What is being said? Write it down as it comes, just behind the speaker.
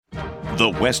The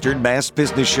Western Mass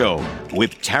Business Show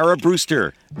with Tara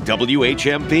Brewster,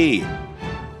 WHMP.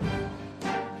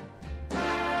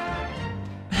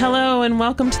 Hello and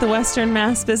welcome to the Western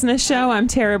Mass Business Show. I'm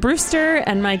Tara Brewster,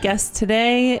 and my guest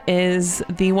today is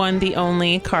the one, the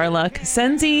only Carla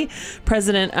Cosenzi,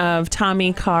 president of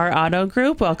Tommy Car Auto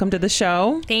Group. Welcome to the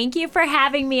show. Thank you for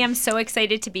having me. I'm so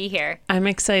excited to be here. I'm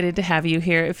excited to have you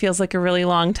here. It feels like a really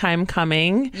long time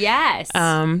coming. Yes.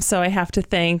 So I have to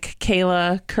thank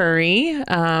Kayla Curry,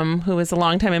 who is a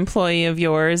longtime employee of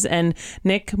yours, and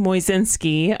Nick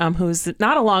Moisinski, who's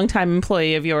not a longtime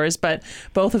employee of yours, but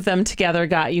both of them together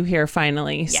got you here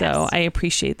finally. Yes. So I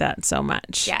appreciate that so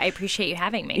much. Yeah, I appreciate you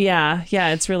having me. Yeah,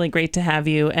 it's really great to have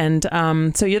you. And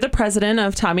so you're the president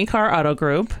of Tommy Car Auto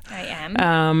Group. I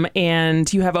am.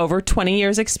 And you have over 20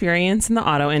 years experience in the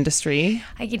auto industry.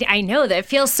 I know that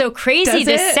feels so crazy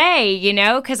to say,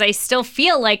 because I still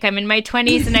feel like I'm in my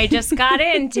 20s and I just got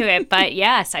into it. But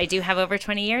yes, I do have over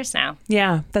 20 years now.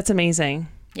 Yeah, that's amazing.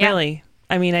 Yeah. Really.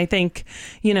 I mean, I think,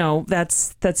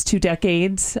 that's 2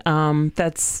 decades.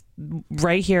 That's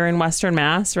right here in Western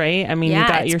Mass, right? I mean, you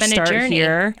got your start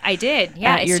here. I did.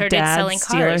 Yeah, I started selling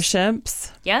cars.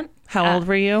 Dealerships. Yep. How old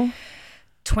were you?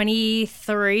 22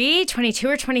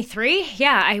 or 23.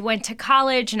 Yeah, I went to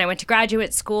college and I went to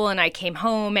graduate school and I came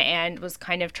home and was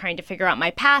kind of trying to figure out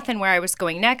my path and where I was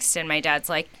going next. And my dad's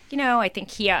like, I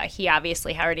think he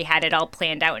obviously already had it all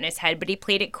planned out in his head, but he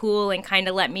played it cool and kind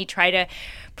of let me try to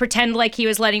pretend like he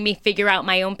was letting me figure out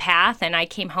my own path. And I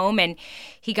came home and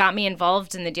he got me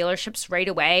involved in the dealerships right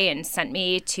away and sent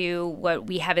me to what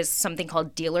we have is something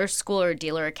called dealer school or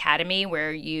dealer academy,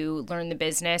 where you learn the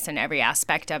business and every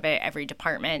aspect of it, every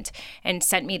department, and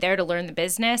sent me there to learn the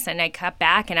business. And I cut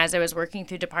back. And as I was working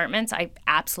through departments, I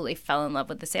absolutely fell in love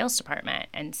with the sales department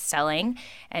and selling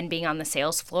and being on the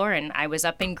sales floor. And I was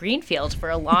up in Greenfield for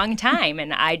a long time.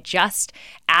 And I just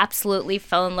absolutely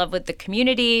fell in love with the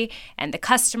community and the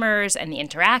customers and the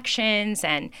interactions.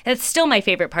 And that's still my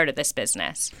favorite part of this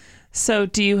business. So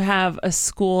do you have a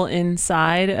school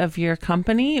inside of your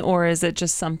company, or is it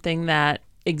just something that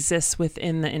exists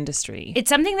within the industry? It's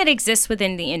something that exists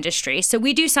within the industry. So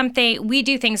we do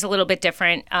things a little bit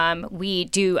different. We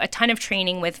do a ton of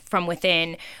training from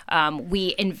within.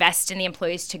 We invest in the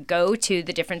employees to go to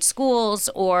the different schools,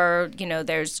 or,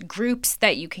 there's groups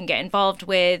that you can get involved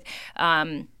with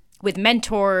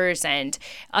mentors and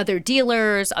other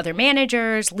dealers, other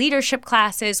managers, leadership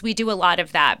classes. We do a lot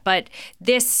of that. But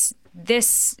this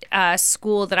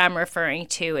school that I'm referring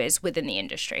to is within the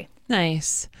industry.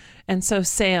 Nice. And so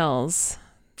sales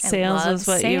is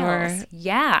what you were.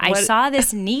 Yeah. I saw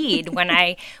this need when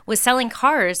I was selling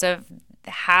cars of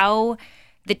how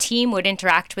the team would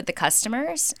interact with the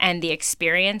customers and the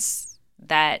experience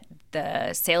that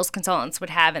the sales consultants would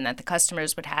have and that the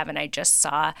customers would have. And I just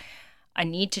saw a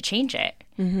need to change it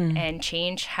and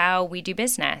change how we do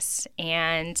business.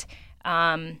 And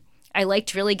I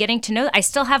liked really getting to know. I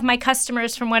still have my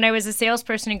customers from when I was a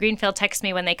salesperson in Greenfield text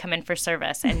me when they come in for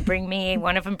service and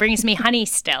one of them brings me honey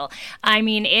still. I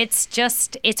mean, it's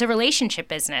a relationship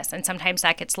business, and sometimes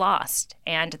that gets lost.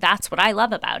 And that's what I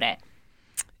love about it.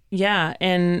 Yeah,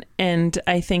 and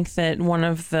I think that one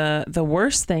of the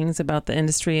worst things about the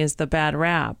industry is the bad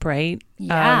rap, right?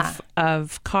 Yeah.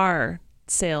 Of car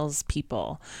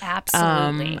salespeople.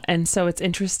 Absolutely. And so it's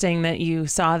interesting that you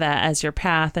saw that as your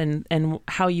path and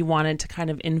how you wanted to kind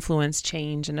of influence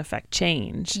change and affect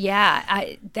change.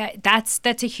 Yeah, that's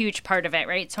a huge part of it,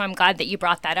 right? So I'm glad that you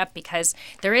brought that up, because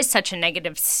there is such a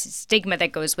negative stigma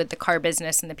that goes with the car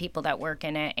business and the people that work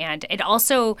in it. And it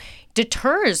also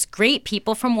deters great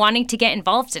people from wanting to get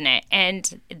involved in it.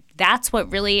 And that's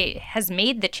what really has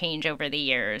made the change over the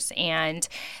years. And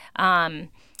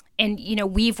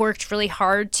we've worked really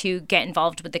hard to get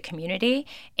involved with the community,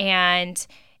 and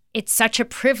it's such a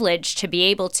privilege to be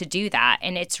able to do that.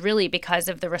 And it's really because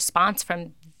of the response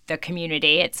from the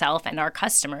community itself and our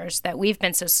customers that we've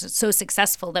been so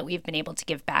successful that we've been able to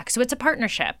give back. So it's a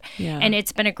partnership, and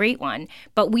it's been a great one,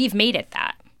 but we've made it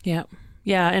that. Yeah.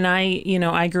 Yeah, and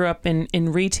I grew up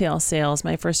in retail sales.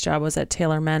 My first job was at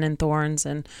Taylor Men and Thorns,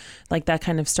 and like that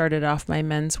kind of started off my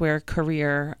menswear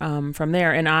career from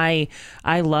there. And I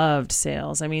loved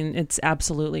sales. I mean, it's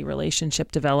absolutely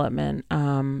relationship development,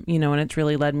 and it's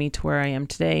really led me to where I am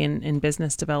today in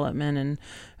business development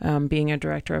and being a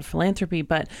director of philanthropy.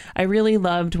 But I really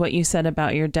loved what you said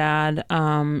about your dad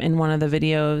in one of the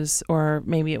videos, or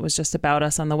maybe it was just about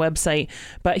us on the website.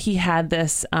 But he had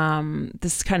this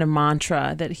kind of mantra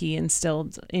that he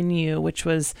instilled in you, which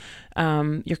was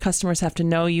your customers have to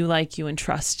know you, like you, and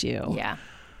trust you. Yeah.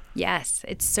 Yes,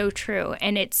 it's so true.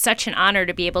 And it's such an honor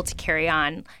to be able to carry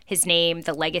on his name,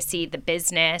 the legacy, the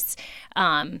business,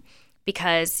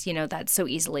 because, that's so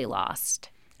easily lost.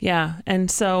 Yeah. And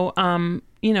so,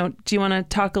 do you want to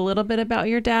talk a little bit about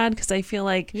your dad? Because I feel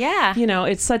like,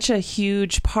 it's such a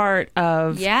huge part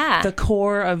of the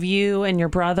core of you and your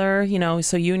brother,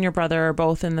 so you and your brother are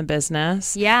both in the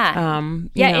business. Yeah.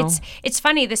 It's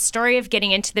funny. The story of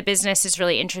getting into the business is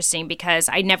really interesting because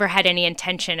I never had any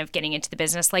intention of getting into the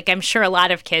business. Like I'm sure a lot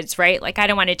of kids, right? Like I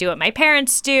don't want to do what my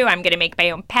parents do. I'm going to make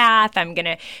my own path. I'm going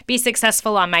to be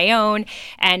successful on my own.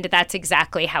 And that's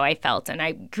exactly how I felt. And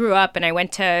I grew up and I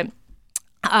went to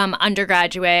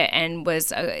undergraduate and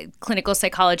was a clinical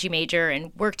psychology major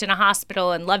and worked in a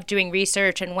hospital and loved doing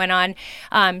research and went on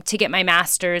to get my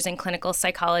master's in clinical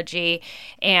psychology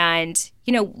and,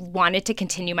 wanted to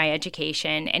continue my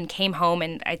education and came home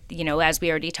and, as we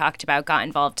already talked about, got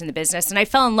involved in the business and I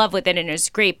fell in love with it and it was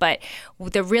great. But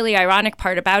the really ironic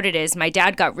part about it is my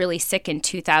dad got really sick in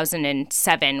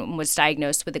 2007 and was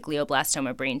diagnosed with a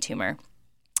glioblastoma brain tumor.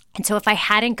 And so if I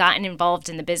hadn't gotten involved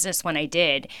in the business when I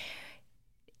did,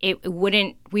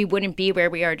 we wouldn't be where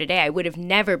we are today. I would have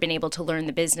never been able to learn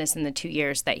the business in the 2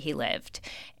 years that he lived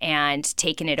and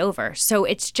taken it over. So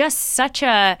it's just such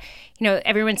a,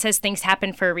 everyone says things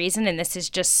happen for a reason, and this is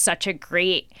just such a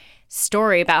great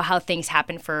story about how things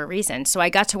happen for a reason. So I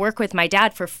got to work with my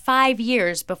dad for 5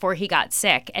 years before he got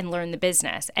sick and learn the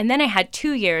business. And then I had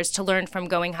 2 years to learn from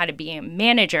going how to be a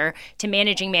manager to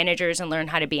managing managers and learn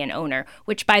how to be an owner,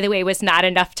 which by the way was not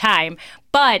enough time,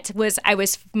 but I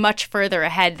was much further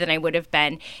ahead than I would have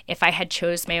been if I had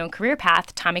chose my own career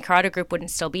path. Tommy Car Auto Group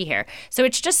wouldn't still be here. So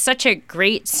it's just such a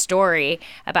great story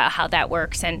about how that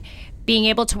works. And being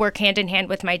able to work hand in hand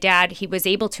with my dad, he was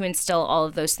able to instill all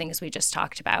of those things we just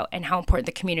talked about and how important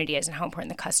the community is and how important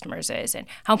the customers is and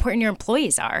how important your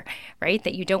employees are, right?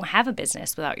 That you don't have a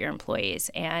business without your employees.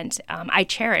 And I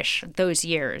cherish those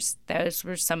years. Those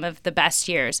were some of the best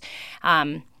years.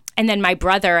 And then my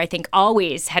brother, I think,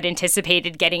 always had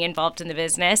anticipated getting involved in the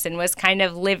business and was kind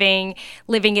of living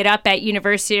it up at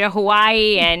University of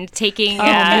Hawaii and taking. Oh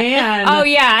man! Oh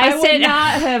yeah! I would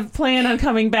not have planned on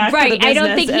coming back. Right. To the business I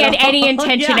don't think he had any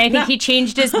intention. I think he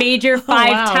changed his major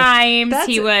 5 times.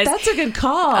 That's a good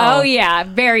call. Oh yeah,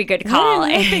 very good call.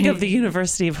 I think of the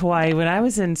University of Hawaii when I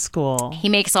was in school. He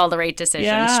makes all the right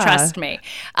decisions. Trust me.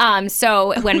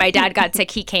 So when my dad got sick,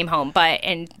 he came home,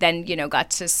 and then got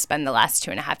to spend the last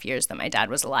 2.5 years that my dad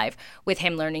was alive with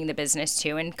him learning the business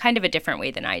too, in kind of a different way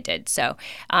than I did. So,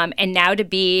 and now to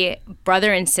be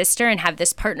brother and sister and have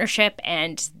this partnership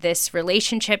and this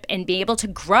relationship and be able to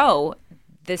grow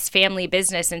this family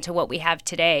business into what we have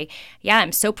today. Yeah,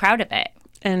 I'm so proud of it.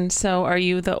 And so are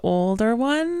you the older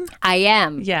one? I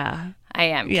am. Yeah. I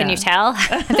am. Yeah. Can you tell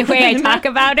the way I talk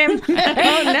about him?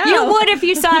 Oh, no. You would if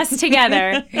you saw us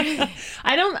together.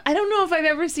 I don't know if I've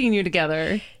ever seen you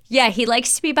together. Yeah, he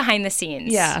likes to be behind the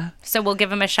scenes. Yeah. So we'll give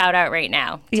him a shout out right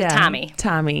now to Tommy.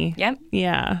 Tommy. Yep.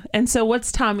 Yeah. And so what's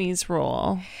Tommy's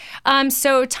role?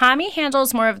 So Tommy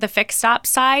handles more of the fixed ops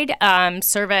side,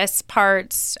 service,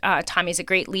 parts. Tommy's a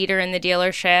great leader in the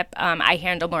dealership. I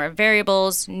handle more of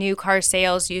variables, new car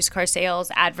sales, used car sales,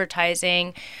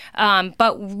 advertising.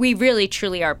 But we really,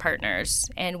 truly are partners.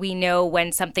 And we know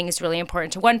when something is really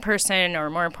important to one person or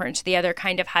more important to the other,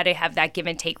 kind of how to have that give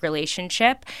and take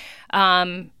relationship.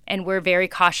 And we're very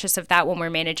cautious of that when we're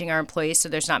managing our employees so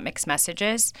there's not mixed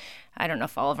messages. I don't know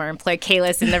if all of our employees,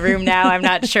 Kayla's in the room now. I'm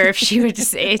not sure if she would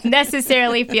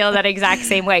necessarily feel that exact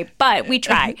same way, but we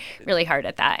try really hard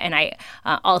at that. And I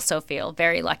also feel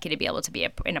very lucky to be able to be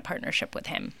in a partnership with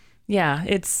him. Yeah,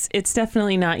 it's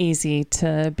definitely not easy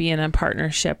to be in a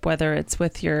partnership, whether it's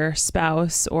with your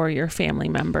spouse or your family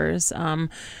members.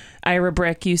 Ira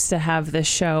Brick used to have this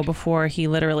show before he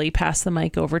literally passed the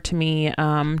mic over to me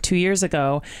 2 years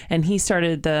ago, and he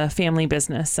started the Family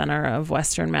Business Center of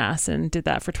Western Mass and did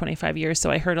that for 25 years. So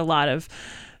I heard a lot of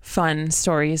fun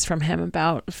stories from him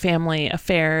about family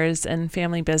affairs and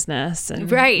family business.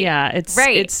 And right. Yeah,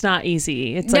 it's not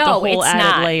easy. It's like a whole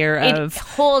added layer of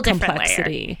whole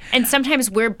complexity. Layer. And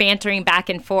sometimes we're bantering back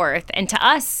and forth. And to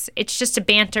us, it's just a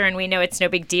banter and we know it's no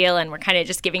big deal and we're kind of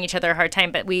just giving each other a hard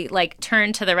time. But we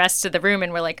turn to the rest of the room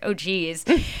and we're like, oh, geez.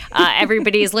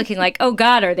 Everybody is looking like, oh,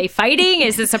 God, are they fighting?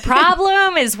 Is this a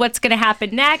problem? Is what's going to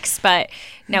happen next? But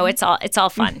no, it's all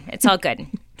fun. It's all good.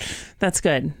 That's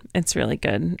good. It's really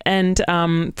good. And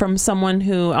from someone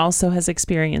who also has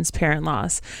experienced parent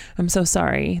loss, I'm so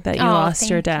sorry that you lost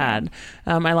your dad.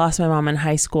 I lost my mom in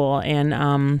high school,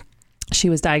 and she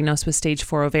was diagnosed with stage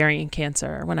 4 ovarian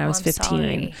cancer when I was 15.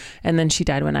 Sorry. And then she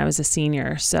died when I was a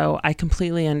senior. So I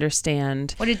completely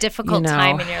understand. What a difficult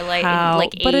time in your life,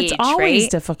 but it's always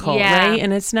right? difficult, right?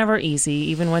 And it's never easy,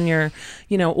 even when you're,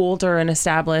 older and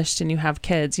established and you have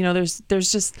kids.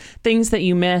 There's just things that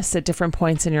you miss at different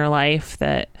points in your life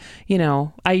that,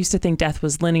 I used to think death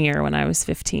was linear when I was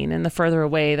 15. And the further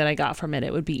away that I got from it,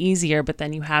 it would be easier. But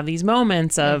then you have these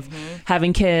moments of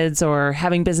having kids or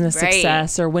having business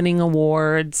success or winning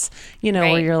awards,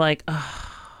 where you're like, oh,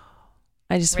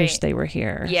 I just wish they were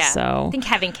here. Yeah. So I think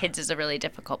having kids is a really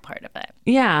difficult part of it.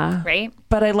 Yeah. Right.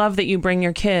 But I love that you bring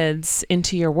your kids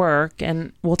into your work,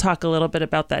 and we'll talk a little bit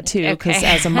about that too, because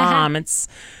as a mom, it's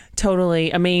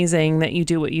totally amazing that you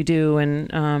do what you do,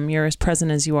 and you're as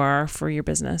present as you are for your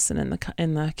business and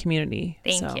in the community.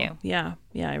 Thank you. Yeah,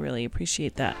 I really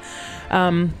appreciate that.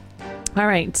 All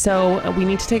right, so we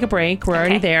need to take a break. We're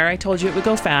already there. I told you it would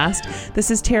go fast. This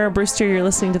is Tara Brewster. You're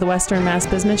listening to the Western Mass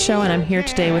Business Show, and I'm here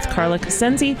today with Carla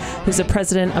Cosenzi, who's the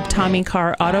president of Tommy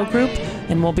Carr Auto Group,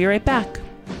 and we'll be right back.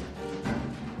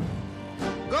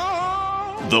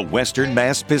 The Western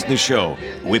Mass Business Show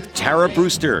with Tara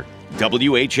Brewster,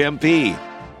 WHMP.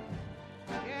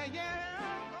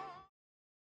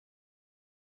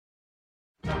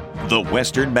 The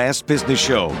Western Mass Business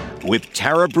Show with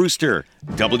Tara Brewster,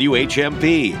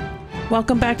 WHMP.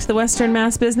 Welcome back to the Western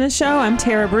Mass Business Show. I'm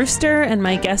Tara Brewster, and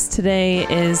my guest today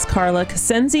is Carla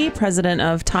Cosenzi, president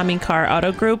of Tommy Carr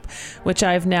Auto Group, which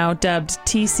I've now dubbed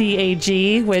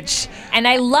TCAG, And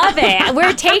I love it.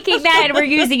 We're taking that and we're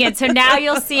using it. So now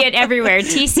you'll see it everywhere.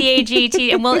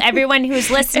 TCAG, and everyone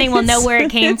who's listening will know where it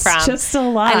came from. It's just a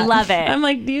lot. I love it. I'm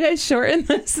like, do you guys shorten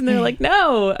this? And they're like,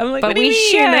 no. I'm like, but what do you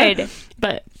mean? We should.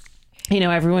 But,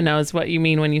 everyone knows what you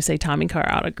mean when you say Tommy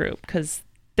Carr Auto Group, because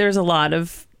there's a lot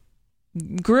of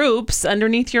groups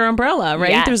underneath your umbrella, right?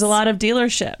 Yes. There's a lot of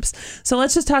dealerships. So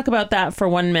let's just talk about that for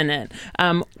 1 minute.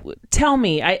 Tell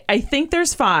me, I think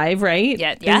there's 5, right?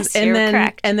 Yeah, yes, and you're then,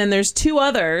 correct. And then there's 2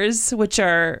 others, which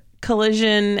are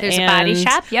Collision There's and a body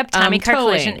shop. Yep, Tommy Carr Towing.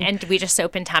 Collision. And we just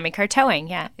opened Tommy Carr Towing.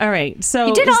 Yeah. All right. So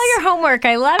you did all your homework.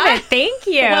 I love it. Thank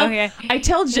you. Well,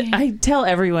 I tell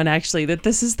everyone actually that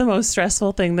this is the most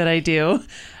stressful thing that I do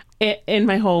in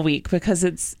my whole week, because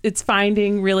it's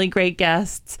finding really great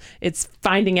guests, it's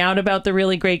finding out about the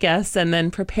really great guests, and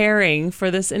then preparing for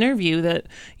this interview that,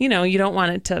 you don't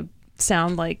want it to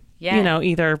sound like,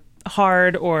 either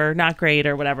hard or not great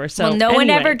or whatever. So no one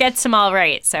ever gets them all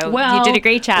right. So you did a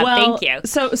great job. Thank you.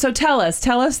 So tell us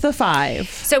the 5.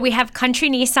 So we have Country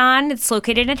Nissan. It's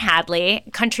located in Hadley,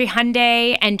 Country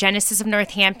Hyundai and Genesis of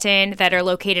Northampton that are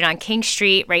located on King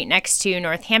Street right next to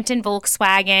Northampton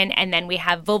Volkswagen. And then we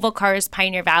have Volvo Cars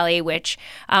Pioneer Valley, which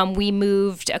we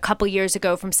moved a couple years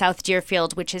ago from South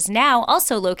Deerfield, which is now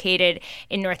also located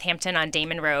in Northampton on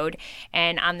Damon Road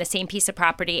and on the same piece of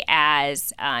property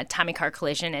as Tommy Carr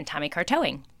Collision and Tommy Carr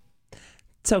Towing.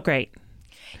 So great.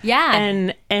 Yeah.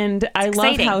 And I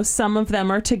love how some of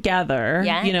them are together,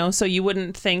 Yeah. So you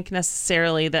wouldn't think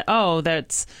necessarily that,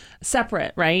 that's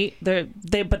separate, right?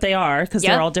 But they are, because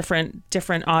they're all different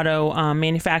auto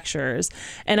manufacturers.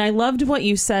 And I loved what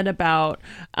you said about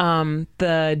the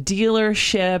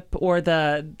dealership or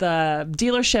the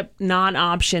dealership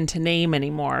non-option to name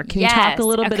anymore. Can you talk a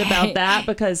little bit about that?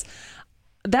 Because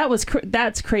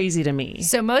that's crazy to me.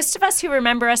 So most of us who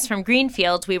remember us from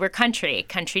Greenfield, we were Country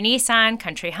Nissan,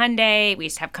 Country Hyundai. We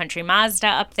used to have Country Mazda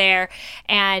up there.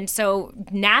 And so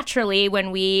naturally, when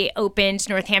we opened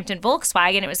Northampton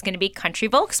Volkswagen, it was going to be Country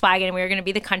Volkswagen, and we were going to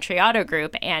be the Country Auto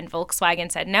Group. And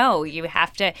Volkswagen said, no,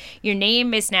 your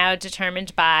name is now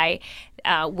determined by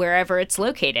wherever it's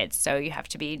located. So you have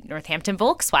to be Northampton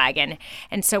Volkswagen.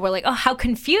 And so we're like, oh, how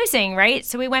confusing, right?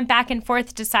 So we went back and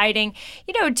forth deciding,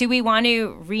 do we want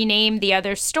to rename the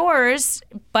other stores?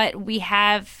 But we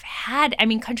have had,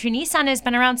 Country Nissan has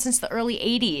been around since the early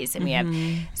 80s, and we have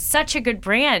such a good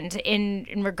brand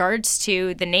in regards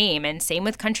to the name, and same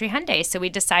with Country Hyundai. So we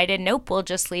decided, nope, we'll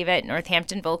just leave it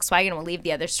Northampton Volkswagen. We'll leave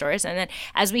the other stores. And then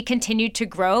as we continued to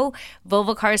grow,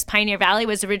 Volvo Cars Pioneer Valley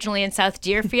was originally in South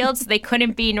Deerfield, so they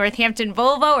couldn't be Northampton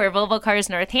Volvo or Volvo Cars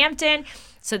Northampton.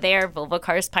 So they are Volvo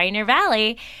Cars Pioneer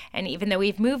Valley. And even though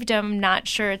we've moved them, not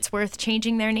sure it's worth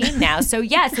changing their name now. So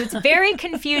so it's very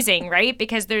confusing, right?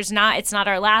 Because it's not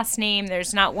our last name.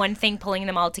 There's not one thing pulling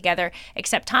them all together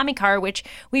except Tommy Carr, which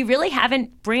we really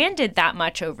haven't branded that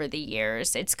much over the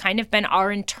years. It's kind of been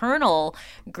our internal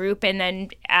group. And then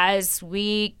as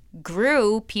we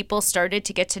grew, people started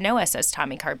to get to know us as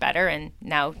Tommy Carr better. And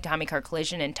now Tommy Carr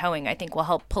Collision and Towing, I think, will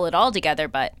help pull it all together.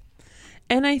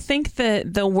 And I think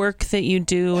that the work that you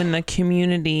do in the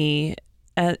community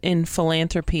in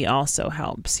philanthropy also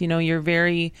helps. You're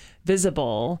very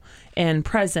visible and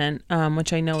present,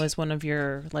 which I know is one of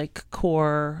your like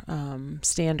core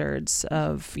standards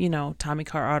of, Tommy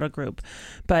Car Auto Group.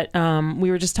 But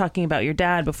we were just talking about your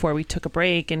dad before we took a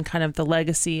break and kind of the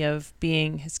legacy of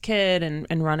being his kid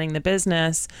and running the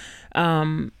business.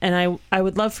 And I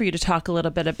would love for you to talk a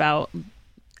little bit about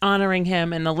honoring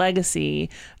him and the legacy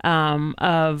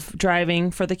of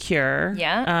driving for the cure.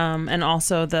 Yeah. And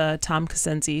also the Tom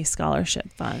Cosenzi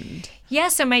Scholarship Fund. Yeah,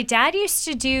 so my dad used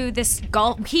to do this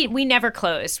golf. We never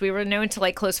closed. We were known to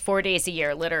like close 4 days a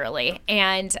year, literally.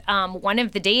 And one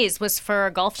of the days was for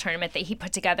a golf tournament that he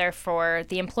put together for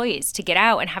the employees to get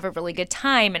out and have a really good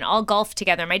time and all golf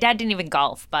together. My dad didn't even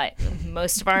golf, but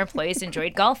most of our employees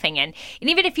enjoyed golfing. And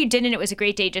even if you didn't, it was a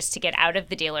great day just to get out of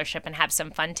the dealership and have some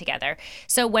fun together.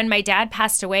 So when my dad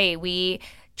passed away, we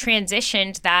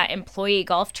transitioned that employee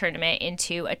golf tournament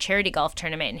into a charity golf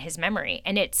tournament in his memory.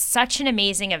 And it's such an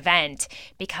amazing event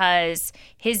because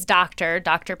his doctor,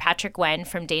 Dr. Patrick Wen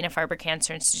from Dana-Farber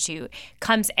Cancer Institute,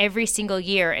 comes every single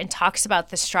year and talks about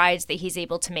the strides that he's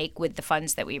able to make with the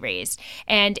funds that we raised.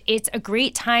 And it's a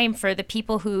great time for the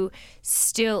people who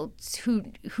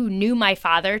knew my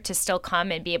father to still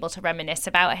come and be able to reminisce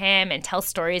about him and tell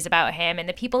stories about him, and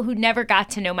the people who never got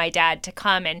to know my dad to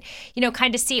come and,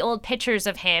 kind of see old pictures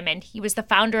of him. And he was the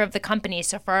founder of the company.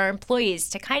 So for our employees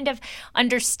to kind of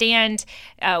understand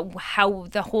how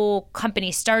the whole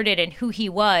company started and who he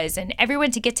was, and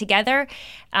everyone to get together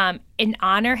and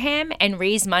honor him and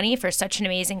raise money for such an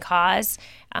amazing cause.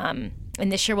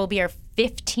 And this year will be our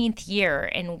 15th year,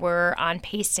 and we're on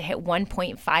pace to hit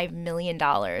 $1.5 million.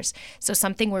 So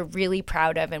something we're really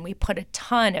proud of, and we put a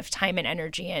ton of time and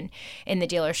energy in the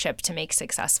dealership to make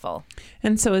successful.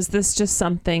 And so is this just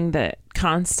something that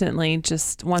constantly,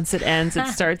 just once it ends, it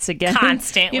starts again?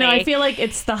 Constantly. I feel like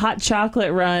it's the hot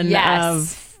chocolate run Yes.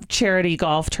 of charity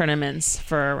golf tournaments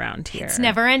for around here. It's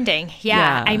never ending.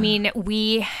 Yeah. I mean,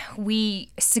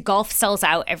 golf sells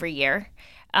out every year.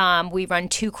 We run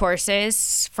 2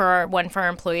 courses, one for our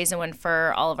employees and one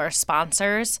for all of our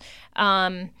sponsors.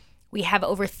 We have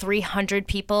over 300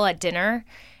 people at dinner.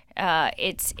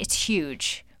 It's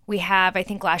huge. We have, I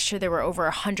think last year there were over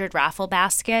 100 raffle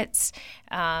baskets.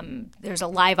 There's a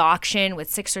live auction with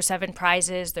 6 or 7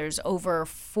 prizes. There's over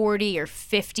 40 or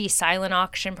 50 silent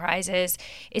auction prizes.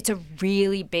 It's a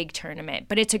really big tournament,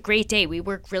 but it's a great day. We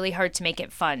work really hard to make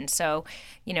it fun. So,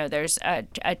 there's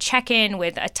a check-in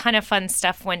with a ton of fun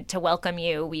stuff to welcome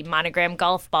you. We monogram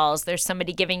golf balls. There's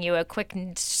somebody giving you a quick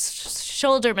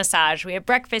shoulder massage. We have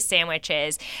breakfast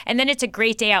sandwiches. And then it's a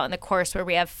great day out on the course where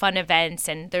we have fun events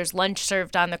and there's lunch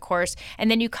served on the course.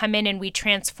 And then you come in and we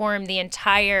transform the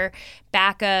entire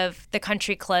back of the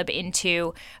country club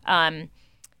into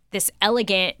this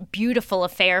elegant, beautiful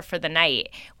affair for the night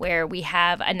where we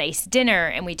have a nice dinner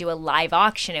and we do a live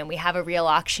auction and we have a real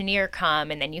auctioneer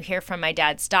come, and then you hear from my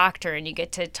dad's doctor and you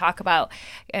get to talk about,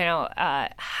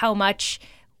 how much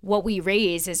what we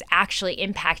raise is actually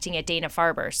impacting at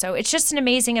Dana-Farber. So it's just an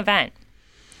amazing event.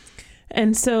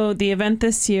 And so the event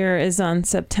this year is on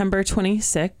September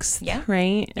 26th,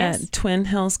 right? Yes. At Twin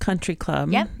Hills Country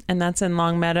Club. Yep. And that's in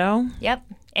Longmeadow. Yep.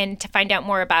 And to find out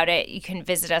more about it, you can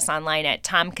visit us online at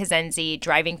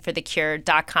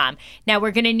tomcosenzi.drivingforthecure.com. Now,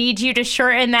 we're going to need you to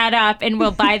shorten that up, and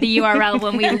we'll buy the URL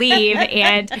when we leave,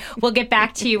 and we'll get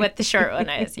back to you what the short one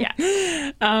is. Yeah.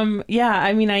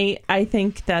 I mean, I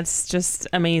think that's just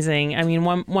amazing. I mean,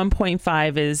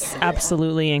 1.5 is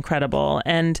absolutely incredible.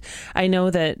 And I know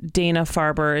that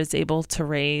Dana-Farber is able to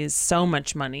raise so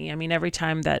much money. I mean, every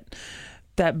time that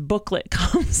booklet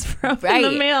comes from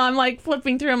the mail, I'm like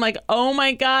flipping through. I'm like, oh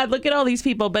my God, look at all these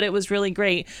people. But it was really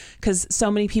great because so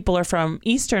many people are from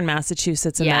Eastern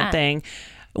Massachusetts in that thing.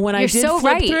 When I did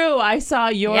flip through, I saw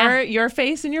your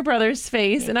face and your brother's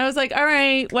face. And I was like, all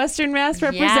right, Western Mass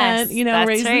represent,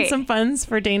 raising some funds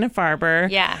for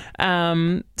Dana-Farber. Yeah.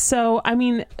 So, I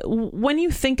mean, when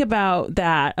you think about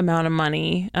that amount of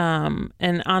money,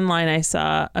 and online I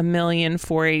saw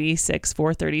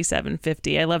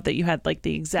 $1,486,437.50. I love that you had like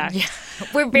the exact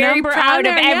We're very proud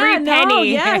of every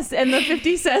penny. Yes. And the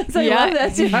 50 cents. I love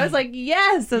that too. I was like,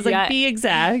 yes. I was like, be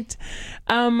exact.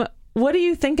 What do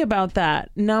you think about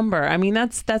that number? I mean,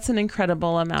 that's an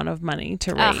incredible amount of money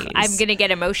to raise. I'm going to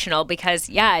get emotional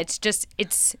because,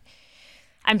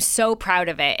 I'm so proud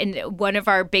of it. And one of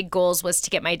our big goals was to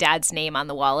get my dad's name on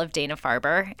the wall of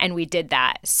Dana-Farber, and we did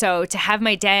that. So to have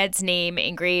my dad's name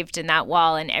engraved in that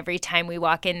wall, and every time we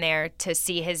walk in there to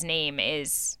see his name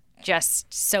is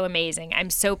just so amazing. I'm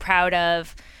so proud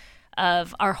of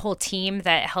of our whole team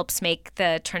that helps make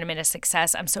the tournament a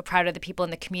success. I'm so proud of the people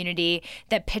in the community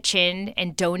that pitch in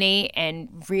and donate,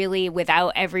 and really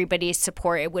without everybody's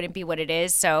support, it wouldn't be what it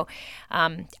is. So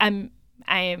I'm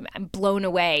blown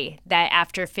away that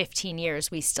after 15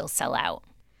 years, we still sell out.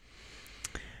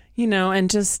 And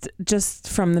just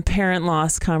from the parent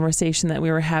loss conversation that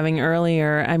we were having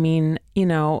earlier, I mean,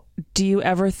 do you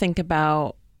ever think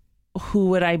about who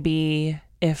would I be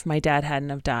if my dad hadn't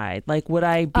have died? Like, would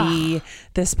I be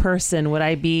this person? Would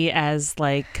I be as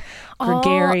like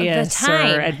gregarious or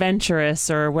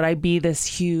adventurous, or would I be this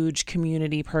huge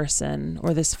community person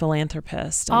or this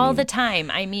philanthropist? All the time.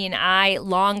 I mean, I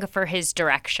long for his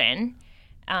direction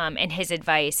and his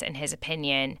advice and his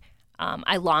opinion.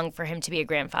 I long for him to be a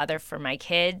grandfather for my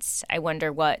kids. I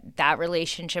wonder what that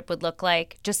relationship would look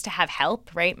like. Just to have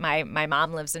help, right? My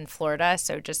mom lives in Florida,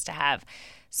 so just to have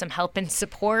some help and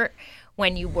support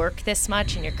when you work this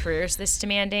much and your career is this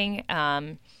demanding.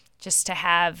 Just to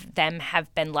have them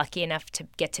have been lucky enough to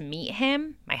get to meet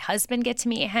him, my husband get to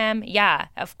meet him. Yeah,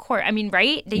 of course. I mean,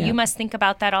 right? Yeah. You must think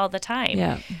about that all the time.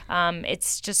 Yeah.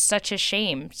 It's just such a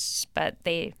shame, but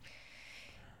they...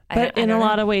 But in a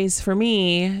lot of ways for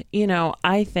me,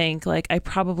 I think like I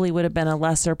probably would have been a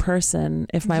lesser person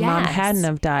if my mom hadn't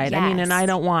have died. Yes. I mean, and I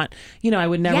don't want, I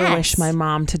would never wish my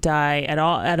mom to die at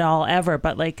all, ever.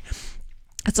 But like,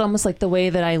 it's almost like the way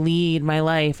that I lead my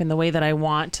life and the way that I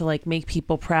want to like make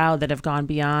people proud that have gone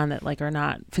beyond, that like are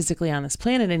not physically on this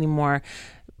planet anymore,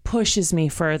 pushes me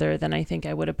further than I think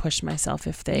I would have pushed myself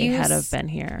if they had have been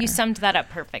here. You summed that up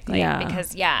perfectly. Yeah.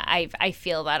 Because I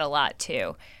feel that a lot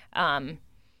too.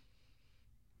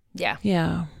 Yeah.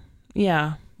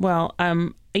 Well,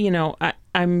 I'm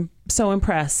so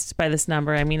impressed by this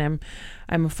number. I mean, I'm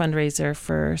a fundraiser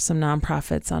for some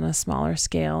nonprofits on a smaller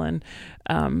scale, and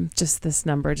just this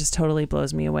number just totally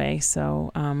blows me away.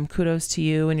 So kudos to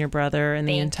you and your brother and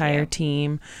the entire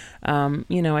team.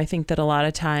 I think that a lot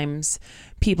of times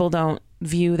people don't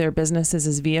view their businesses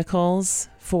as vehicles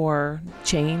for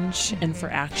change and for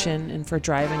action and for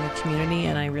driving a community.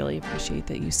 And I really appreciate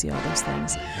that you see all those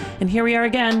things. And here we are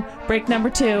again, break number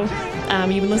 2. You've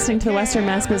been listening to the Western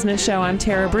Mass Business Show. I'm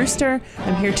Tara Brewster.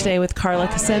 I'm here today with Carla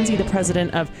Cosenzi, the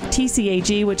president of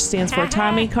TCAG, which stands for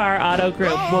Tommy Car Auto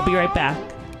Group. We'll be right back.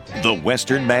 The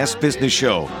Western Mass Business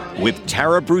Show with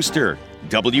Tara Brewster,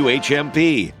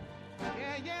 WHMP.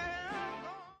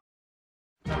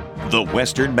 The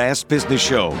Western Mass Business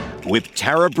Show with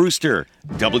Tara Brewster,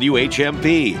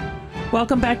 WHMP.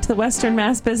 Welcome back to the Western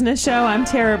Mass Business Show. I'm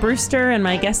Tara Brewster, and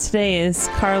my guest today is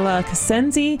Carla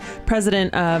Cosenzi,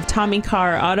 president of Tommy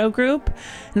Car Auto Group.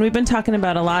 And we've been talking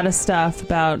about a lot of stuff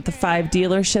about the 5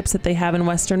 dealerships that they have in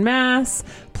Western Mass,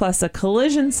 plus a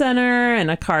collision center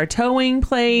and a car towing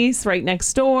place right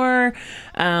next door,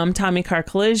 Tommy Car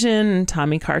Collision and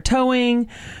Tommy Car Towing.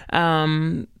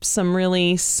 Some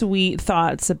really sweet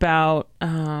thoughts about,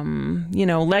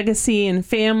 legacy and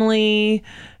family,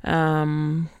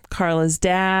 Carla's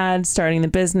dad starting the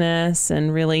business,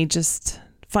 and really just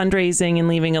fundraising and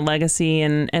leaving a legacy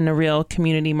and a real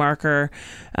community marker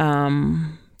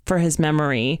for his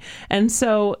memory. And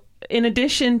so in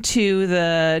addition to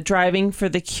the Driving for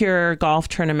the Cure golf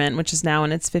tournament, which is now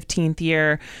in its 15th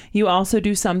year, you also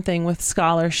do something with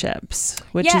scholarships,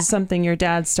 which is something your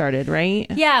dad started, right?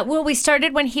 Yeah. Well, we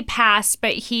started when he passed,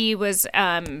 but he was...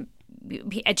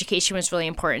 education was really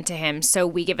important to him. So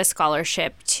we give a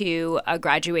scholarship to a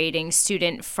graduating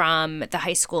student from the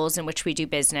high schools in which we do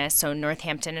business. So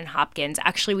Northampton and Hopkins.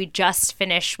 Actually, we just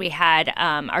finished. We had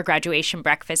our graduation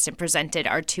breakfast and presented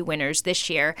our 2 winners this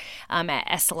year at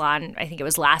Essalon. I think it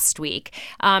was last week.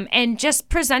 And just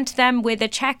present them with a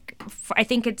check. I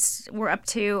think we're up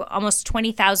to almost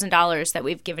 $20,000 that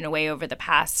we've given away over the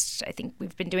past. I think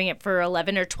we've been doing it for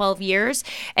 11 or 12 years.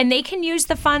 And they can use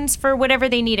the funds for whatever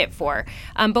they need it for.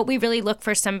 But we really look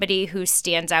for somebody who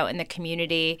stands out in the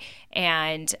community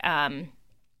and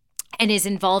is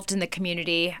involved in the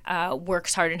community,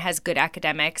 works hard and has good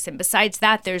academics. And besides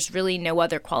that, there's really no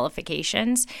other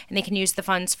qualifications. And they can use the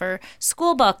funds for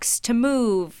school books, to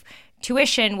move,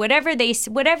 tuition, whatever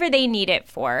they need it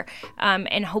for.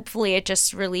 And hopefully it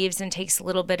just relieves and takes a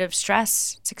little bit of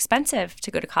stress. It's expensive to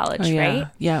go to college, right?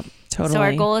 Yeah, totally. So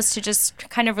our goal is to just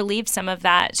kind of relieve some of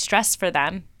that stress for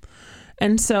them.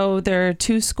 And so there are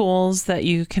 2 schools that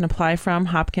you can apply from,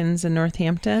 Hopkins and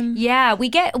Northampton. Yeah, we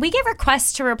get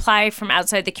requests to apply from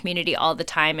outside the community all the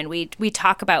time, and we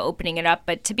talk about opening it up.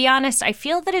 But to be honest, I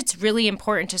feel that it's really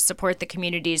important to support the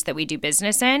communities that we do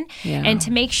business in, and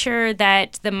to make sure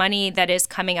that the money that is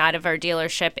coming out of our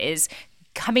dealership is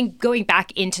going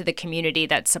back into the community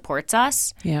that supports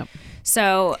us. Yeah.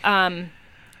 So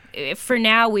for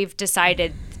now, we've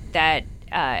decided that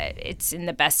it's in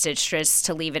the best interest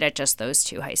to leave it at just those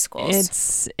 2 high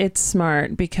schools. It's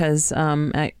smart because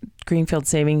at Greenfield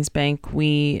Savings Bank,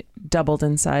 we doubled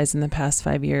in size in the past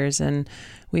 5 years, and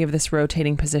we have this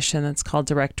rotating position that's called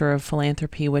Director of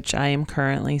Philanthropy, which I am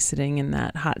currently sitting in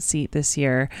that hot seat this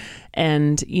year.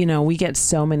 And, we get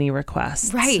so many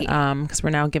requests. Right. Because we're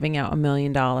now giving out $1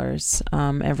 million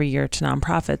every year to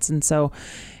nonprofits. And so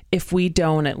if we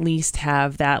don't at least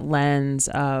have that lens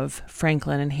of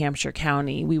Franklin and Hampshire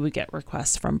County, we would get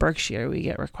requests from Berkshire, we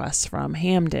get requests from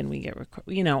Hamden, we get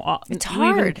it's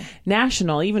hard. Even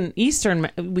national, even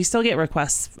Eastern, we still get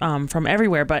requests from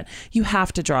everywhere, but you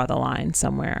have to draw the line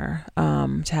somewhere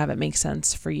to have it make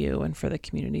sense for you and for the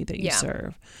community that you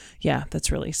serve. Yeah,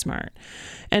 that's really smart.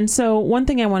 And so one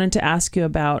thing I wanted to ask you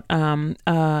about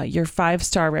your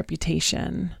 5-star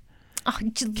reputation. Oh,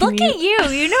 look at you.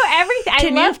 You know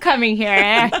everything. I love coming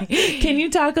here. Can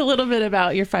you talk a little bit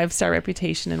about your 5-star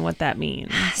reputation and what that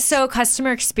means? So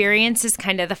customer experience is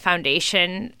kind of the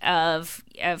foundation of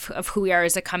who we are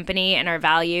as a company and our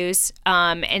values.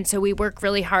 And so we work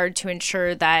really hard to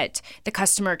ensure that the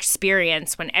customer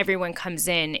experience when everyone comes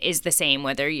in is the same,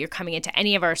 whether you're coming into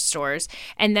any of our stores.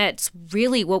 And that's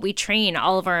really what we train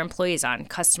all of our employees on,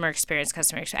 customer experience.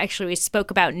 Actually, we spoke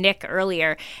about Nick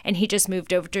earlier, and he just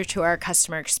moved over to our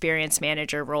customer experience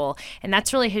manager role. And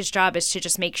that's really his job, is to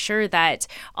just make sure that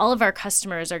all of our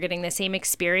customers are getting the same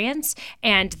experience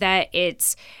and that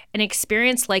it's an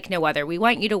experience like no other. We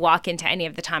want you to walk into any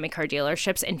of the Tommy car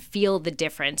dealerships and feel the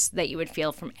difference that you would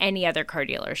feel from any other car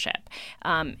dealership.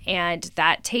 And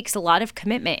that takes a lot of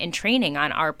commitment and training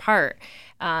on our part.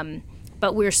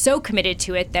 But we're so committed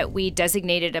to it that we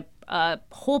designated a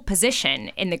whole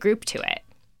position in the group to it.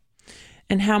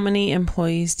 And how many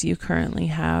employees do you currently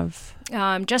have?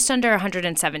 Just under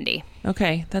 170.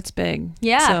 Okay, that's big.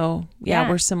 Yeah. So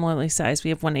we're similarly sized. We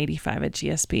have 185 at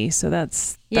GSB, so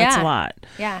that's a lot.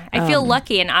 Yeah, I feel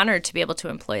lucky and honored to be able to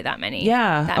employ that many.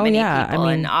 Yeah. That many people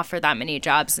and offer that many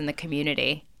jobs in the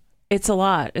community. It's a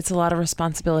lot. It's a lot of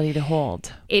responsibility to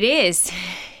hold. It is.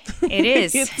 It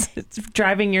is. It's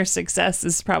driving your success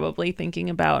is probably thinking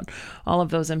about all of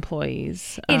those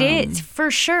employees. It is,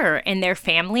 for sure, and their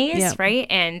families, right?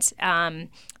 And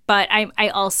but I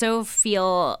also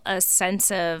feel a sense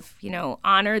of,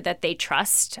 honor that they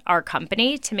trust our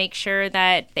company to make sure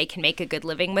that they can make a good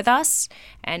living with us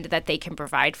and that they can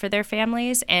provide for their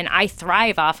families. And I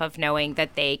thrive off of knowing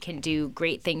that they can do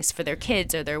great things for their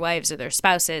kids or their wives or their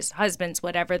spouses, husbands,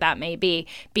 whatever that may be,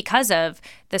 because of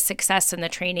the success and the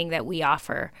training that we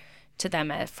offer to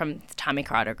them from the Tommy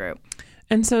car Auto Group.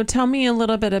 And so tell me a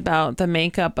little bit about the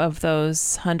makeup of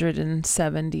those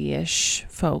 170-ish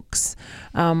folks.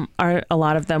 Are a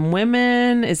lot of them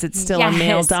women? Is it still a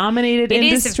male-dominated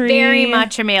industry? It is very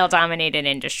much a male-dominated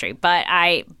industry, but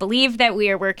I believe that we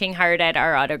are working hard at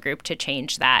our auto group to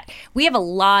change that. We have a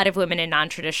lot of women in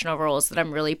non-traditional roles that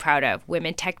I'm really proud of.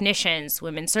 Women technicians,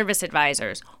 women service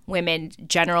advisors, women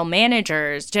general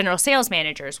managers, general sales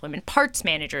managers, women parts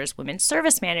managers, women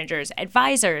service managers,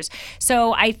 advisors.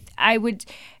 So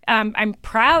I'm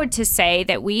proud to say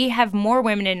that we have more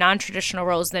women in non-traditional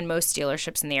roles than most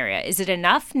dealerships in the area. Is it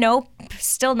enough? Nope,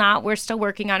 still not. We're still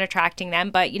working on attracting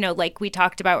them. But, like we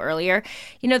talked about earlier,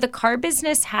 the car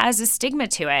business has a stigma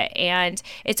to it. And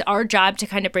it's our job to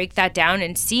kind of break that down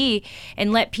and see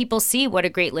and let people see what a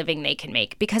great living they can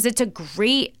make, because it's a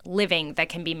great living that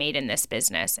can be made in this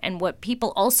business. And what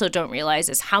people also don't realize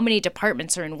is how many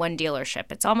departments are in one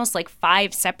dealership. It's almost like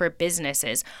 5 separate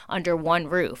businesses under one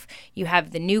roof. You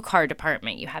have the new car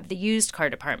department, you have the used car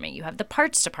department, you have the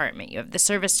parts department, you have the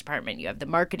service department, you have the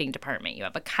marketing department, you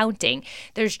have accounting.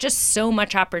 There's just so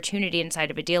much opportunity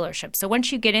inside of a dealership. So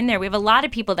once you get in there, we have a lot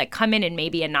of people that come in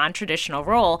maybe a non-traditional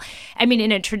role,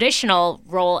 in a traditional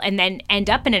role, and then end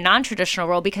up in a non-traditional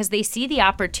role because they see the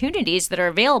opportunities that are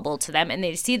available to them and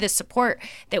they see the support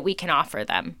that we can offer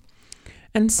them.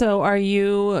 And so are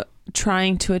you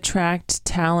trying to attract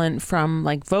talent from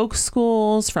Voc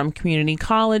schools, from community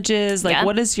colleges?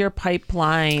 What does your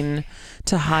pipeline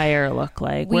to hire look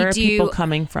like? Where are people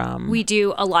coming from? We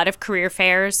do a lot of career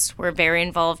fairs. We're very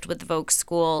involved with the Voc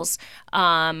schools.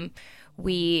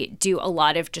 We do a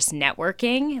lot of just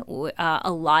networking.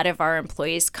 A lot of our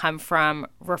employees come from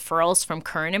referrals from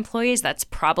current employees. That's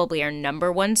probably our number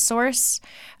one source.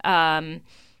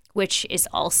 Which is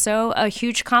also a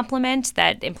huge compliment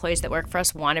that employees that work for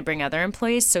us want to bring other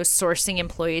employees. So sourcing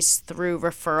employees through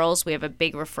referrals, we have a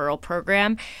big referral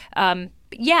program. All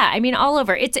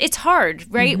over. It's hard,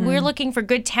 right? Mm-hmm. We're looking for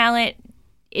good talent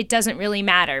it doesn't really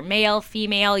matter. Male,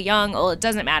 female, young, old, it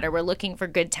doesn't matter. We're looking for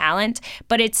good talent.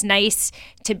 But it's nice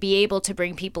to be able to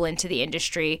bring people into the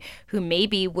industry who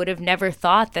maybe would have never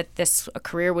thought that this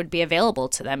career would be available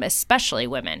to them, especially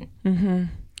women. Mm-hmm.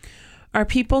 Are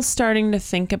people starting to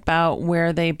think about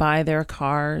where they buy their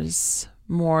cars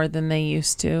more than they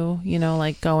used to? You know,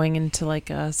 like going into like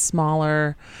a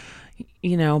smaller,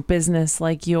 you know, business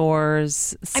like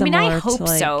yours. I mean, I hope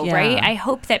so, right? I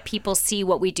hope that people see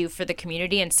what we do for the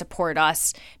community and support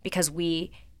us because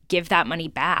we give that money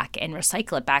back and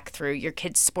recycle it back through your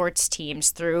kids' sports teams,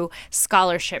 through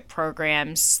scholarship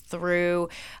programs, through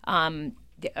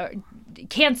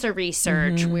cancer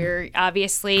research. We're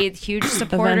obviously huge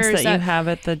supporters events that you have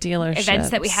at the dealerships. Events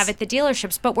that we have at the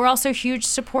dealerships, but we're also huge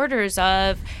supporters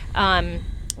of.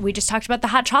 We just talked about the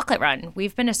hot chocolate run.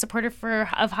 We've been a supporter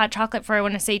of hot chocolate for, I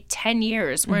want to say, 10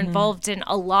 years. We're involved in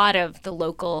a lot of the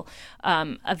local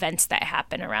events that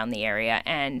happen around the area.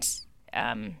 And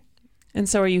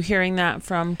so are you hearing that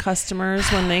from customers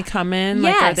when they come in?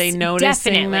 Yes, like, are they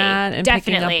noticing that and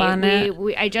picking up on it?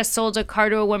 I just sold a car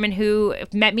to a woman who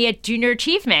met me at Junior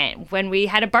Achievement when we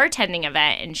had a bartending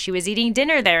event, and she was eating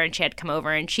dinner there, and she had come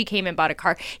over, and she came and bought a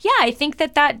car. Yeah, I think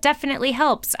that definitely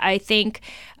helps. I think,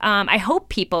 I hope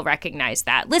people recognize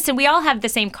that. Listen, we all have the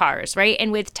same cars, right?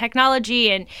 And with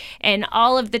technology and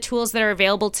all of the tools that are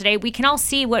available today, we can all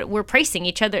see what we're pricing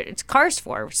each other's cars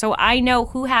for. So I know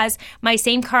who has my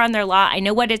same car on their lot. I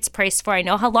know what it's priced for. I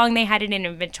know how long they had it in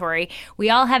inventory. We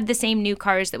all have the same new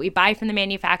cars that we buy from the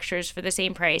manufacturers for the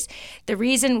same price. The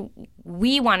reason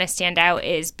we want to stand out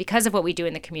is because of what we do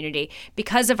in the community,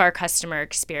 because of our customer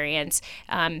experience,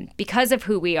 because of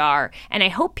who we are. And I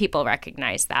hope people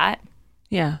recognize that.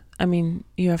 Yeah. I mean,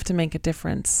 you have to make a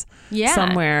difference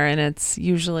somewhere, and it's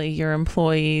usually your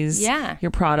employees, your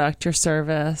product, your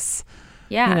service,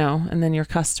 you know, and then your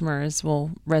customers will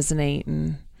resonate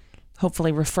and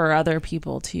hopefully refer other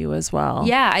people to you as well.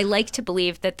 Yeah, I like to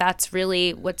believe that that's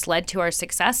really what's led to our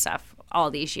success of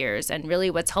all these years and really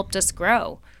what's helped us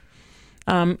grow.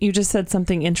 You just said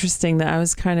something interesting that I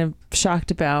was kind of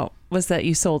shocked about, was that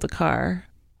you sold a car.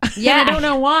 Yeah, I don't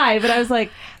know why, but I was like,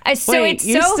 so wait, it's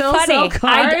you so still funny. Sell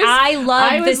cars? I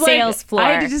love the sales floor.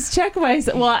 I had to just check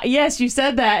myself. Well, yes, you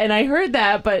said that, and I heard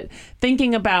that, but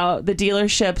thinking about the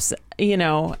dealerships, you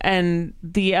know, and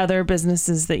the other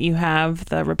businesses that you have,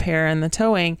 the repair and the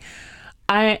towing,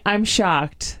 I'm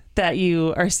shocked that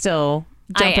you are still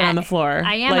jumping on the floor.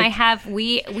 I am. Like,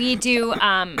 we do.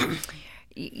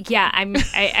 Yeah,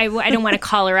 I don't want to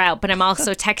call her out, but I'm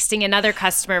also texting another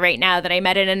customer right now that I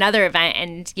met at another event,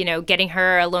 and, you know, getting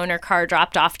her a loaner car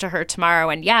dropped off to her tomorrow.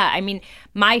 And yeah, I mean,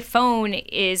 my phone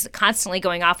is constantly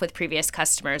going off with previous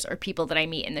customers or people that I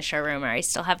meet in the showroom. Or I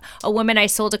still have a woman I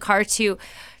sold a car to,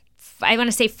 I want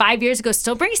to say 5 years ago,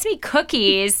 still brings me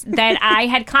cookies that I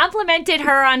had complimented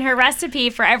her on her recipe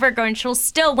forever ago, and she'll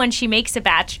still, when she makes a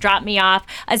batch, drop me off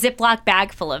a Ziploc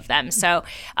bag full of them. So,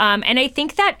 and I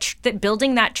think that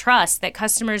building that trust, that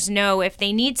customers know if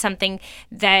they need something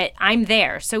that I'm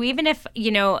there. So even if, you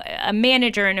know, a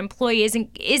manager, an employee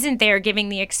isn't there giving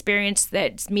the experience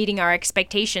that's meeting our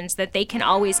expectations, that they can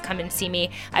always come and see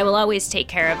me. I will always take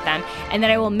care of them, and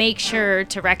that I will make sure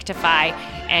to rectify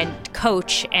and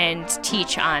coach and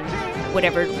teach on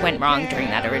whatever went wrong during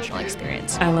that original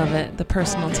experience. I love it. The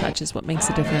personal touch is what makes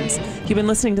a difference. You've been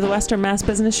listening to the Western Mass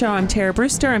Business Show. I'm Tara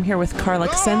Brewster. I'm here with Carla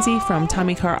Cosenzi from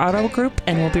Tommy Car Auto Group,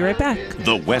 and we'll be right back.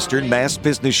 The Western Mass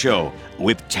Business Show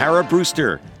with Tara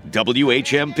Brewster,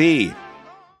 WHMP.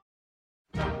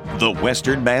 The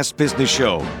Western Mass Business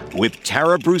Show with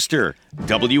Tara Brewster,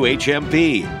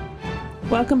 WHMP.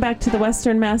 Welcome back to the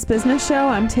Western Mass Business Show.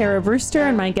 I'm Tara Brewster,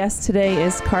 and my guest today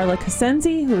is Carla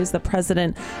Cosenzi, who is the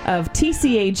president of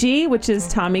TCAG, which is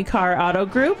Tommy Car Auto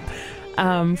Group.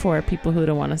 For people who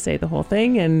don't want to say the whole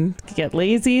thing and get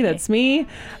lazy, that's me.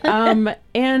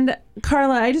 And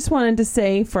Carla, I just wanted to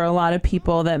say, for a lot of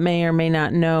people that may or may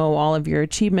not know all of your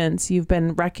achievements, you've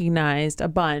been recognized a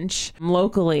bunch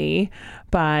locally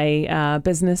by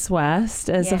Business West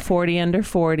as a 40 under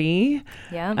 40.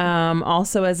 Yeah.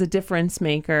 Also as a difference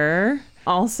maker.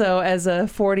 Also as a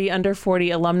 40 under 40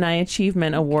 Alumni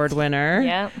Achievement Award winner.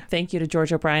 Yep. Thank you to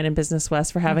George O'Brien and Business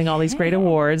West for having all these great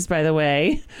awards, by the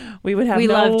way. We would have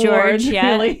no love award, George,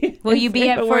 yeah. Really. Will you be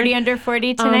at 40 under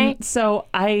 40 tonight? So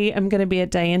I am going to be at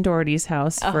Diane Doherty's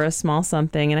house for a small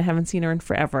something, and I haven't seen her in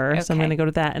forever, so I'm going to go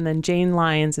to that. And then Jane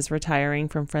Lyons is retiring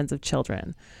from Friends of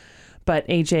Children. but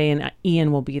AJ and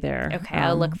Ian will be there. Okay,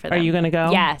 I'll look for them. Are you going to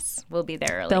go? Yes, we'll be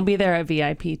there early. They'll be there at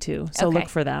VIP too, so Okay. look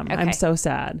for them. Okay. I'm so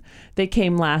sad. They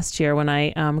came last year when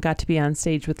I got to be on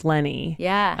stage with Lenny.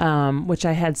 Yeah. Which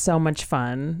I had so much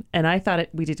fun, and I thought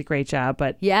we did a great job,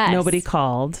 but Yes. nobody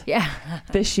called Yeah.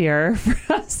 this year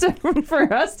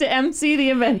for us to MC the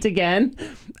event again.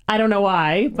 I don't know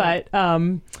why, but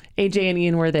AJ and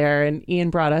Ian were there, and Ian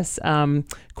brought us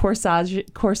corsages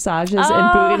and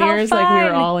boutonnieres like we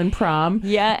were all in prom.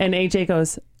 Yeah. And AJ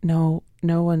goes, no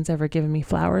one's ever given me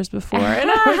flowers before. And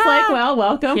I was like, well,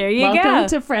 welcome. Here you welcome go.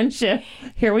 to friendship.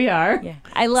 Here we are. Yeah.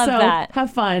 I love so that.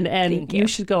 Have fun. And Thank you. you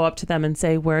should go up to them and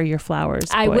say, where are your flowers,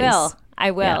 I boys? will.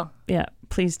 I will. Yeah,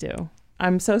 please do.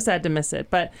 I'm so sad to miss it.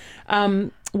 But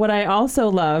what I also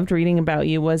loved reading about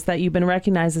you was that you've been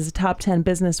recognized as a top 10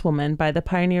 businesswoman by the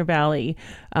Pioneer Valley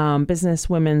Business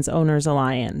Women's Owners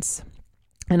Alliance,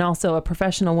 and also a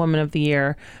Professional Woman of the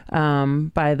Year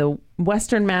by the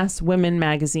Western Mass Women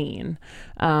magazine.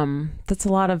 That's a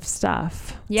lot of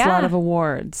stuff. Yeah. It's a lot of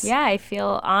awards. Yeah, I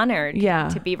feel honored Yeah.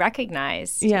 to be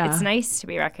recognized. Yeah. It's nice to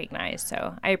be recognized,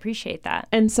 so I appreciate that.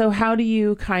 And so how do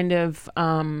you kind of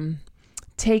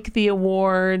take the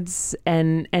awards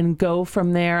and go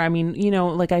from there? I mean,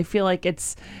 like I feel like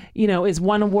it's, is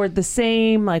one award the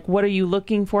same? Like, what are you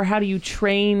looking for? How do you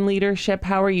train leadership?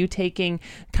 How are you taking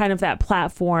kind of that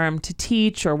platform to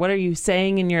teach, or what are you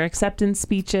saying in your acceptance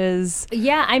speeches?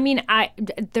 Yeah, I mean,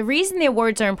 the reason the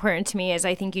awards are important to me is,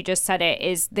 I think you just said it,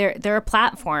 is they're a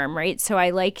platform, right? So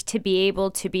I like to be able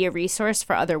to be a resource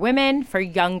for other women, for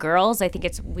young girls. I think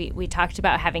we talked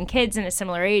about having kids in a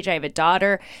similar age. I have a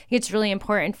daughter. I think it's really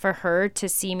important for her to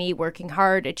see me working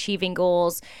hard, achieving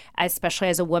goals, especially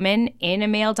as a woman in a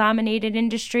male-dominated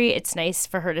industry. It's nice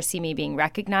for her to see me being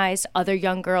recognized, other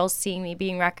young girls seeing me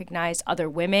being recognized, other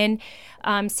women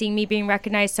seeing me being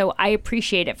recognized. So I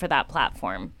appreciate it for that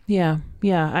platform. Yeah,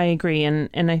 I agree.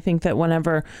 And I think that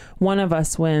whenever one of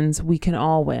us wins, we can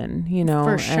all win,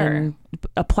 For sure. And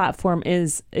a platform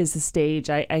is a stage.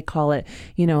 I call it,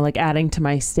 like adding to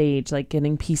my stage, like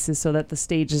getting pieces so that the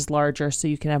stage is larger so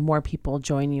you can have more people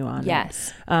join you on it.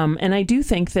 Yes. And I do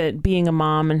think that being a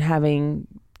mom and having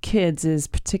kids is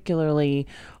particularly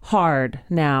hard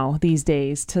now these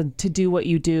days to do what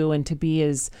you do and to be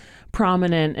as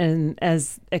prominent and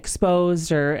as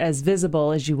exposed or as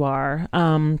visible as you are.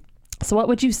 So what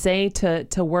would you say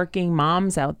to working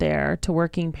moms out there, to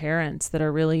working parents that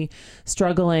are really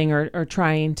struggling or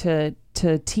trying to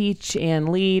teach and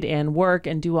lead and work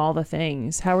and do all the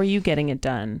things? How are you getting it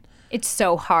done? It's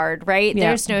so hard, right? Yeah.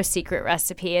 There's no secret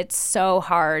recipe. It's so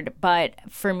hard. But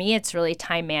for me, it's really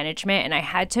time management. And I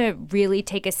had to really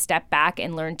take a step back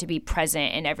and learn to be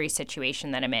present in every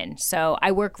situation that I'm in. So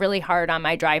I work really hard on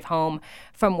my drive home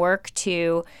from work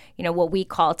to, what we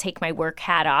call take my work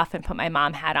hat off and put my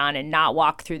mom hat on and not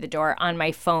walk through the door on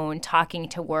my phone talking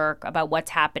to work about what's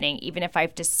happening, even if I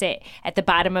have to sit at the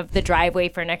bottom of the driveway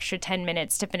for an extra 10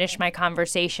 minutes to finish my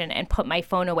conversation and put my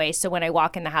phone away. So when I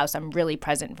walk in the house, I'm really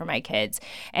present for my kids,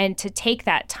 and to take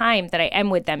that time that I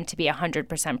am with them to be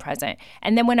 100% present.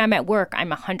 And then when I'm at work, I'm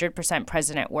 100%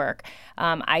 present at work.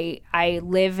 I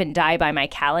live and die by my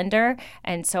calendar.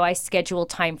 And so I schedule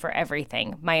time for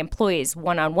everything. My employees,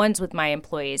 one-on-ones with my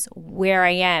employees, where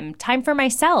I am, time for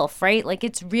myself, right? Like,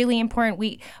 it's really important.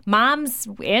 We moms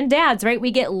and dads, right?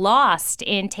 We get lost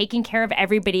in taking care of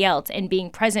everybody else and being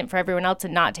present for everyone else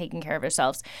and not taking care of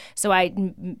ourselves. So I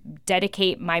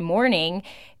dedicate my morning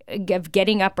of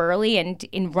getting up early and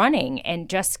in running and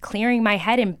just clearing my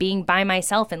head and being by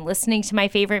myself and listening to my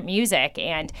favorite music.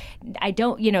 And I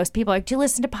don't, people are like, do you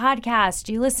listen to podcasts?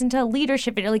 Do you listen to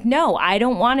leadership? And you're like, no, I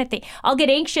don't want to think. I'll get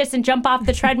anxious and jump off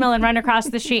the treadmill and run across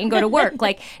the street and go to work.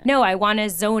 Like, no, I want to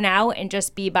zone out and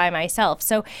just be by myself.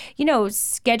 So,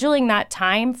 scheduling that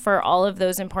time for all of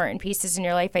those important pieces in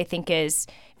your life, I think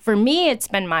for me, it's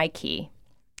been my key.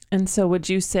 And so would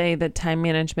you say that time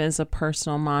management is a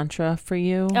personal mantra for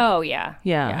you? Oh, yeah.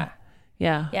 Yeah.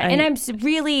 And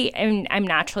I'm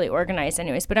naturally organized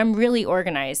anyways, but I'm really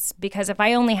organized because if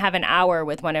I only have an hour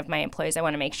with one of my employees, I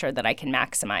want to make sure that I can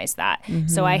maximize that. Mm-hmm.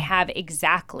 So I have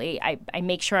I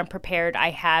make sure I'm prepared. I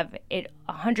have it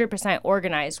 100%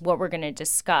 organized what we're going to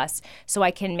discuss so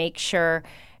I can make sure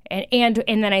and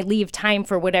then I leave time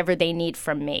for whatever they need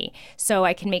from me so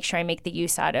I can make sure I make the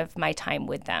use out of my time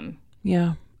with them.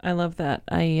 Yeah. I love that.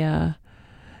 I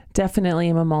definitely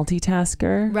am a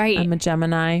multitasker. Right. I'm a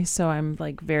Gemini, so I'm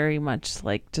like very much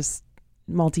like just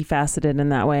multifaceted in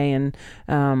that way. And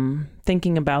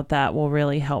thinking about that will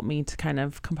really help me to kind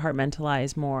of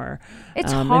compartmentalize more.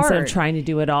 It's hard. Instead of trying to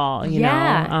do it all, you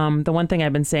know. The one thing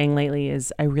I've been saying lately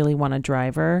is I really want a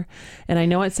driver. And I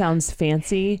know it sounds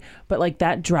fancy, but like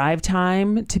that drive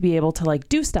time to be able to like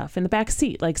do stuff in the back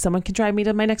seat. Like someone can drive me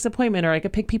to my next appointment, or I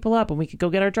could pick people up and we could go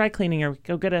get our dry cleaning, or we could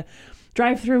go get a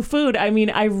drive-through food. I mean,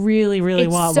 I really, really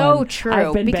want one. It's so true.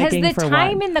 I've been because begging the for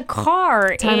time one. in the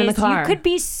car you could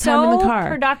be so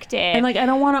productive. And like, I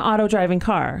don't want an auto driving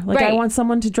car. Like I want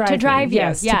someone to drive me.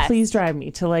 Yes, to please drive me,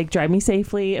 to like drive me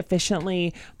safely,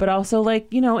 efficiently, but also like,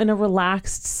 you know, in a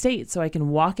relaxed state so I can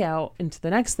walk out into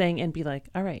the next thing and be like,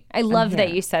 all right. I love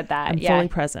that you said that. I'm fully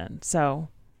present. So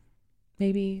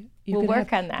maybe we'll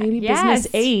work on that. Maybe Business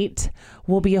 8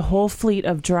 will be a whole fleet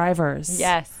of drivers.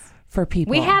 Yes. For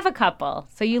people. We have a couple,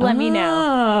 so you let me know.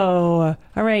 Oh,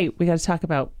 all right. We got to talk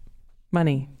about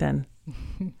money then.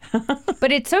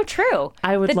 But it's so true.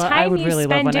 I would really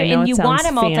love one. I know and you want to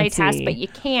multitask, fancy, but you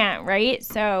can't, right?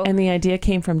 So. And the idea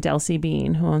came from Delcy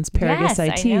Bean, who owns Paragus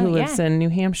IT, who lives in New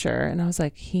Hampshire, and I was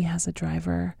like, he has a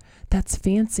driver. That's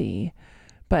fancy.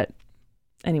 But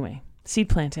anyway, seed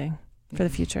planting for the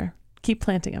future. Keep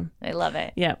planting them. I love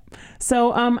it. Yep.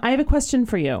 So I have a question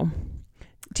for you.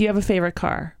 Do you have a favorite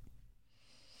car?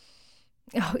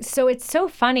 Oh, so it's so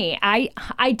funny.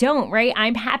 I don't, right?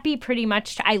 I'm happy pretty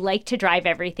much. I like to drive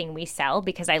everything we sell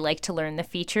because I like to learn the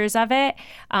features of it.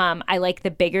 I like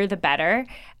the bigger, the better.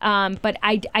 But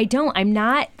I don't. I'm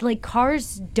not like,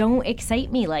 cars don't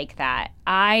excite me like that.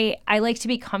 I like to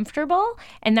be comfortable,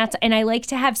 and I like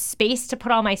to have space to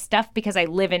put all my stuff because I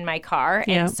live in my car.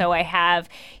 Yeah. And so I have,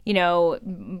 you know,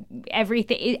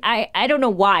 everything. I don't know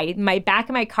why. My back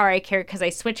of my car, I carry, because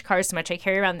I switch cars so much, I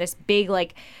carry around this big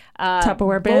like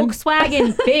Tupperware bin?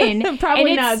 Volkswagen bin.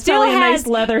 Probably not. It's probably a nice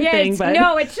leather thing, but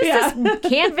no, it's just this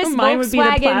canvas Mine Volkswagen would be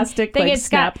the plastic thing. like It's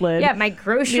snap got lid. my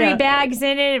grocery bags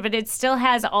in it, but it still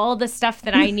has all the stuff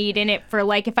that I need in it for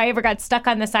like if I ever got stuck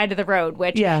on the side of the road.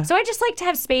 So I just like to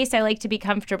have space. I like to be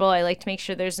comfortable. I like to make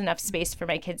sure there's enough space for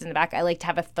my kids in the back. I like to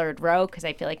have a third row because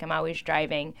I feel like I'm always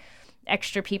driving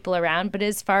extra people around. But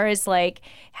as far as like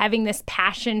having this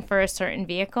passion for a certain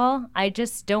vehicle, I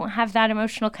just don't have that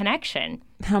emotional connection.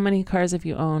 How many cars have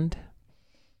you owned?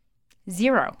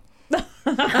 Zero.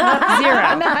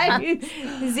 Nice.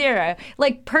 Zero.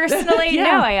 Like personally,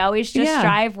 no. I always just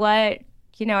drive what,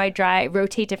 you know,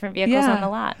 rotate different vehicles on the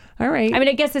lot. All right. I mean,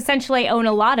 I guess essentially I own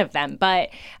a lot of them, but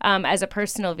as a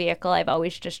personal vehicle, I've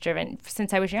always just driven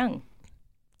since I was young.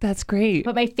 That's great.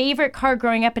 But my favorite car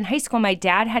growing up in high school, my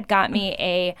dad had got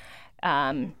me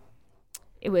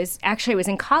it was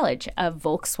in college, a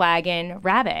Volkswagen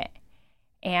Rabbit.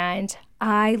 And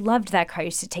I loved that car. I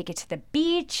used to take it to the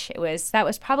beach. That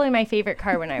was probably my favorite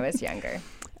car when I was younger.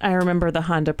 I remember the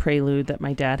Honda Prelude that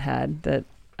my dad had that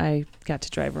I got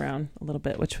to drive around a little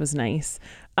bit, which was nice.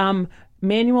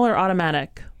 Manual or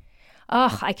automatic?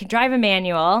 Oh, I could drive a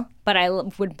manual, but I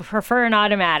would prefer an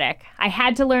automatic. I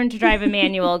had to learn to drive a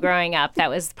manual growing up. That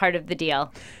was part of the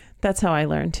deal. That's how I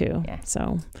learned too. Yeah.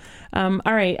 So, all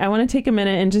right. I want to take a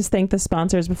minute and just thank the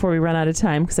sponsors before we run out of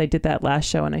time, because I did that last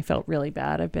show and I felt really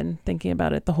bad. I've been thinking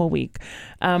about it the whole week.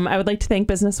 I would like to thank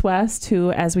Business West,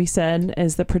 who, as we said,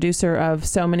 is the producer of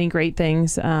so many great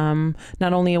things,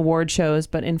 not only award shows,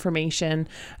 but information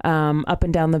up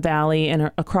and down the valley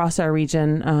and across our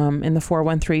region in the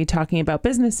 413, talking about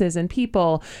businesses and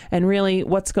people and really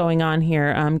what's going on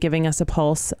here, giving us a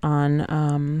pulse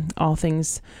on all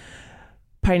things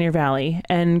Pioneer Valley.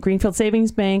 And Greenfield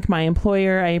Savings Bank, my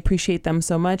employer, I appreciate them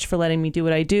so much for letting me do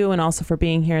what I do and also for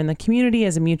being here in the community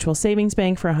as a mutual savings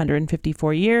bank for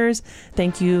 154 years.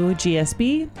 Thank you,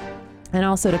 GSB. And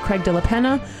also to Craig De La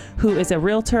Pena, who is a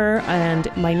realtor and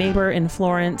my neighbor in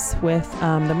Florence with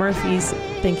the Murphys.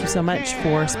 Thank you so much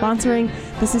for sponsoring.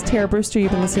 This is Tara Brewster.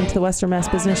 You've been listening to the Western Mass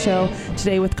Business Show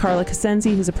today with Carla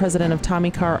Cosenzi, who's the president of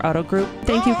Tommy Carr Auto Group.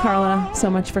 Thank you, Carla, so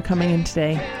much for coming in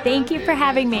today. Thank you for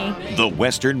having me. The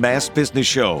Western Mass Business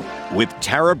Show with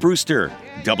Tara Brewster,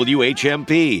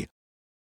 WHMP.